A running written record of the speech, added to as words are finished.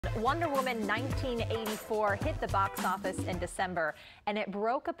Wonder Woman 1984 hit the box office in December, and it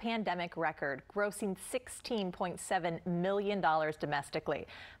broke a pandemic record, grossing $16.7 million domestically.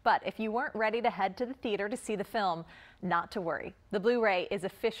 But if you weren't ready to head to the theater to see the film, not to worry. The Blu-ray is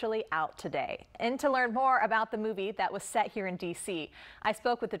officially out today. And to learn more about the movie that was set here in D.C., I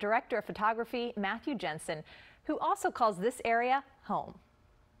spoke with the director of photography, Matthew Jensen, who also calls this area home.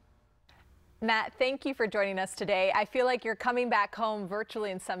 Matt, thank you for joining us today. I feel like you're coming back home virtually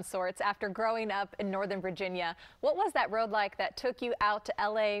in some sorts after growing up in Northern Virginia. What was that road like that took you out to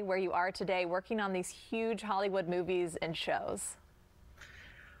LA where you are today, working on these huge Hollywood movies and shows?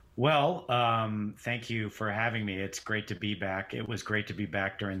 Well, thank you for having me. It's great to be back. It was great to be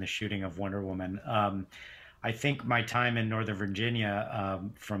back during the shooting of Wonder Woman. I think my time in Northern Virginia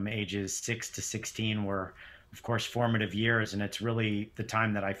from ages 6 to 16 were, of course, formative years, and it's really the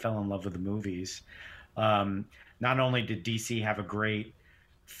time that I fell in love with the movies. Not only did DC have a great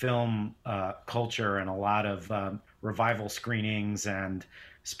film culture and a lot of revival screenings and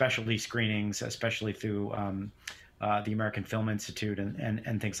specialty screenings, especially through the American Film Institute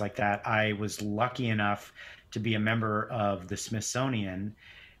and things like that. I was lucky enough to be a member of the Smithsonian,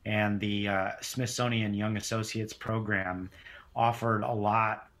 and the Smithsonian Young Associates program offered a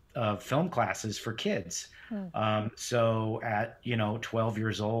lot of film classes for kids. So at 12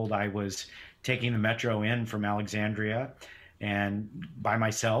 years old, I was taking the metro in from Alexandria and by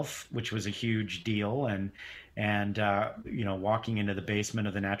myself, which was a huge deal, and walking into the basement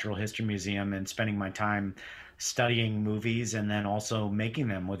of the Natural History Museum and spending my time studying movies and then also making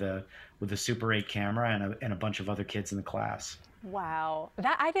them with a Super 8 camera and a bunch of other kids in the class. Wow,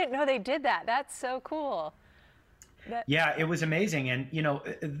 I didn't know they did that. That's so cool. Yeah, it was amazing. And,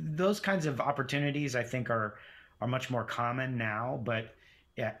 those kinds of opportunities, I think, are much more common now. But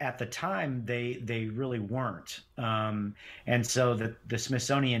at the time, they really weren't. And so the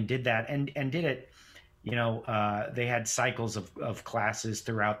Smithsonian did that and did it. They had cycles of classes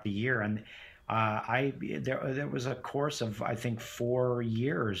throughout the year. And there was a course of, I think, 4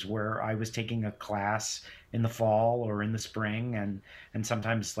 years where I was taking a class in the fall or in the spring and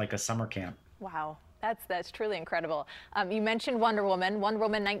sometimes like a summer camp. Wow. That's truly incredible. You mentioned Wonder Woman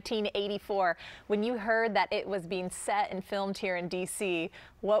 1984. When you heard that it was being set and filmed here in D.C.,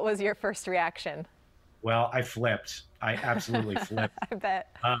 what was your first reaction? Well, I flipped. I absolutely flipped. I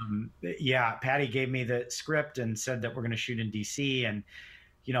bet. Yeah, Patty gave me the script and said that we're going to shoot in D.C. And,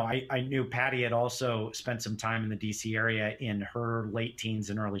 I knew Patty had also spent some time in the D.C. area in her late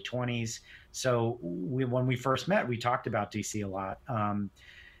teens and early 20s. So when we first met, we talked about D.C. a lot.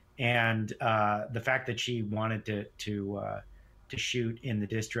 And the fact that she wanted to shoot in the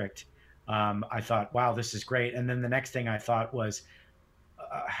district, I thought, wow, this is great. And then the next thing I thought was,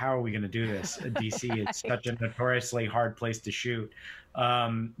 how are we going to do this? DC is such a notoriously hard place to shoot.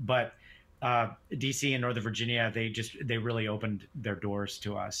 But DC and Northern Virginia, they really opened their doors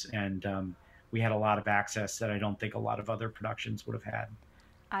to us, and we had a lot of access that I don't think a lot of other productions would have had.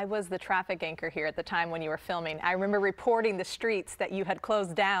 I was the traffic anchor here at the time when you were filming. I remember reporting the streets that you had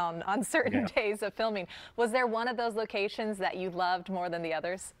closed down on certain days of filming. Was there one of those locations that you loved more than the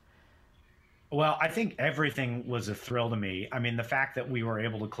others? Well, I think everything was a thrill to me. I mean, the fact that we were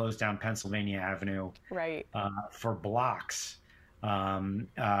able to close down Pennsylvania Avenue for blocks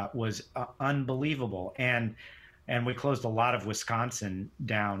was unbelievable. And we closed a lot of Wisconsin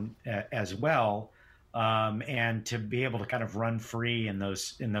down as well. And to be able to kind of run free in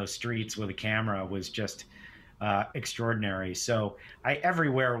those streets with a camera was just extraordinary. So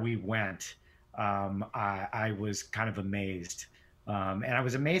everywhere we went, I was kind of amazed, and I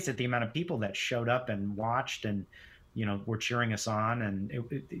was amazed at the amount of people that showed up and watched and were cheering us on, and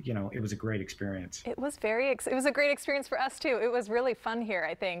it was a great experience. It was it was a great experience for us too. It was really fun here,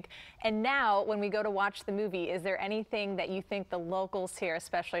 I think. And now when we go to watch the movie, is there anything that you think the locals here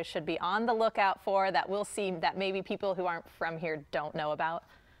especially should be on the lookout for that we'll see that maybe people who aren't from here don't know about?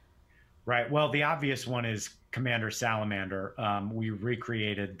 Right. Well, the obvious one is Commander Salamander. We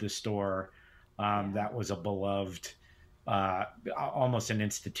recreated the store that was a beloved almost an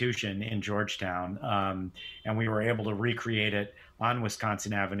institution in Georgetown, and we were able to recreate it on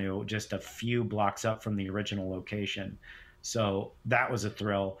Wisconsin Avenue, just a few blocks up from the original location. So that was a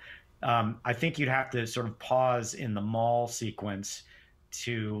thrill. I think you'd have to sort of pause in the mall sequence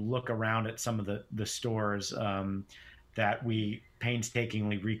to look around at some of the stores that we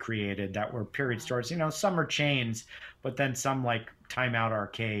painstakingly recreated that were period stores. Some are chains, but then some like Time Out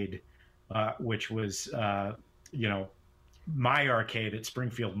Arcade, which was, my arcade at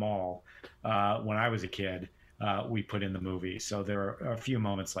Springfield Mall when I was a kid. we put in the movie. So there are a few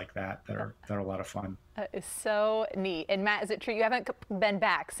moments like that are a lot of fun. Is so neat. And Matt, is it true you haven't been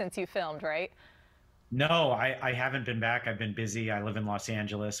back since you filmed, right? No, I haven't been back. I've been busy. I live in Los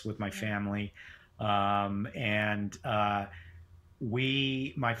Angeles with my family. And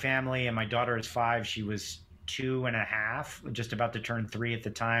my family, and my daughter is 5. She was 2.5, just about to turn 3 at the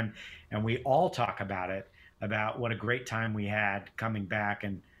time. And we all talk about it, about what a great time we had coming back.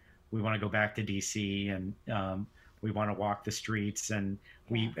 And we want to go back to DC, and we want to walk the streets. And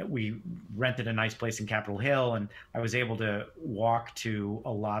we rented a nice place in Capitol Hill, and I was able to walk to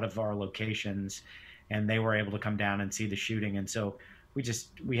a lot of our locations, and they were able to come down and see the shooting. And so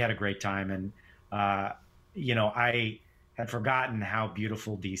we had a great time. And I had forgotten how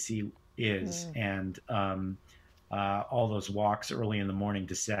beautiful DC is, and all those walks early in the morning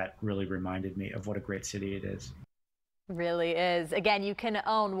to set really reminded me of what a great city it is. Really is. Again, you can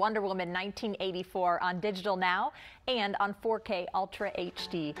own Wonder Woman 1984 on digital now and on 4K Ultra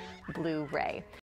HD Blu-ray.